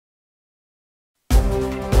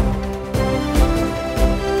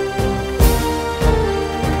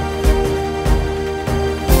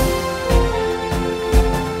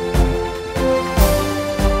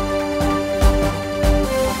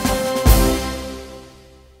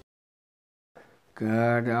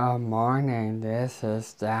Good morning, this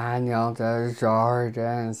is Daniel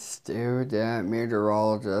Desjardins, student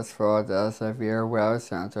meteorologist for the Severe Weather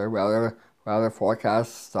Center Weather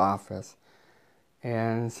Forecast Office.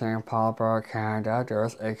 In St. Paul, Alberta, Canada,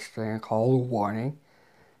 there's extreme cold warning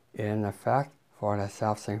in effect for the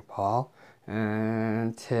South St. Paul.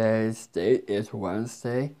 And today's date is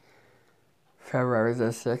Wednesday, February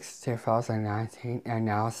the 6th, 2019, and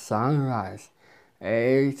now sunrise.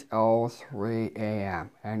 8:03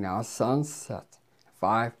 a.m. and now sunset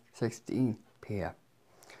 5:16 p.m.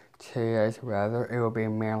 Today's weather, it will be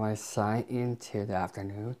mainly sunny into the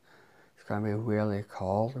afternoon. It's going to be really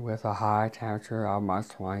cold with a high temperature of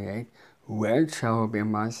 -28. Wind chill will be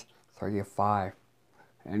 -35.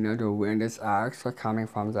 And then the wind is actually coming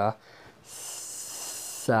from the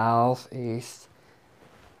southeast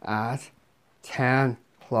at 10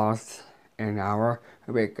 kilometers an hour.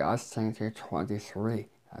 It'll be gusting to 23.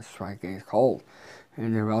 That's right, getting cold.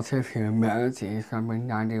 And the relative humidity is going to be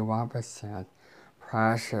 91%.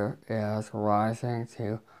 Pressure is rising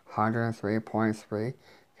to 103.3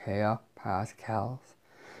 kilopascals.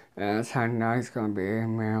 And tonight is going to be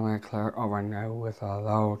mainly clear overnight with a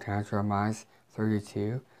low temperature of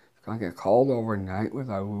 -32. It's going to get cold overnight with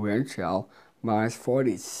a wind chill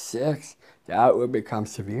 -46. That will become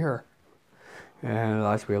severe. And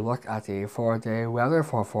as we look at the 4-day weather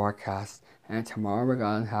forecast, and tomorrow we're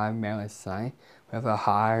going to have mainly sunny with a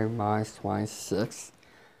high -26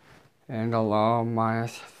 and a low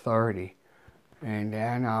 -30. And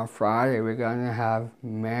then on Friday we're going to have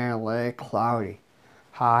mainly cloudy,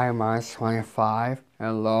 high -25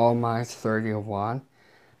 and low -31.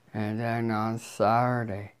 And then on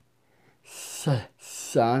Saturday,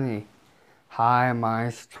 sunny, high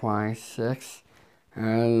 -26.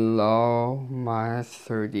 and low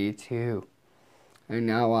 -32. And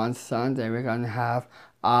now on Sunday we're going to have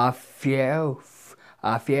a few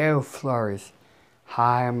flurries,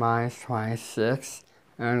 high -26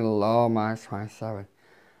 and low -27.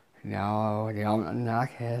 Now the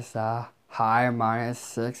almanac is high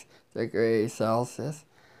 -6 degrees Celsius.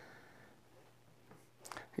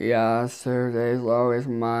 Yesterday's low is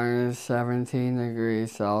 -17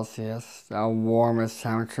 degrees Celsius. The warmest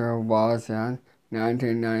temperature was in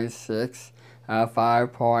 1996 at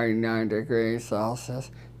 5.9 degrees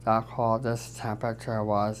Celsius. The coldest temperature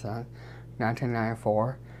was in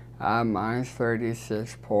 1994 at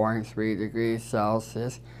 -36.3 degrees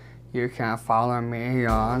Celsius. You can follow me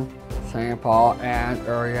on St. Paul and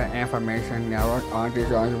Area Information Network on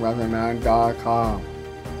DesjardinsWeatherman.com.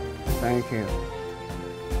 Thank you.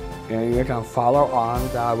 And you can follow on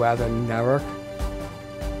the Weather Network,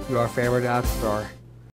 your favorite app store.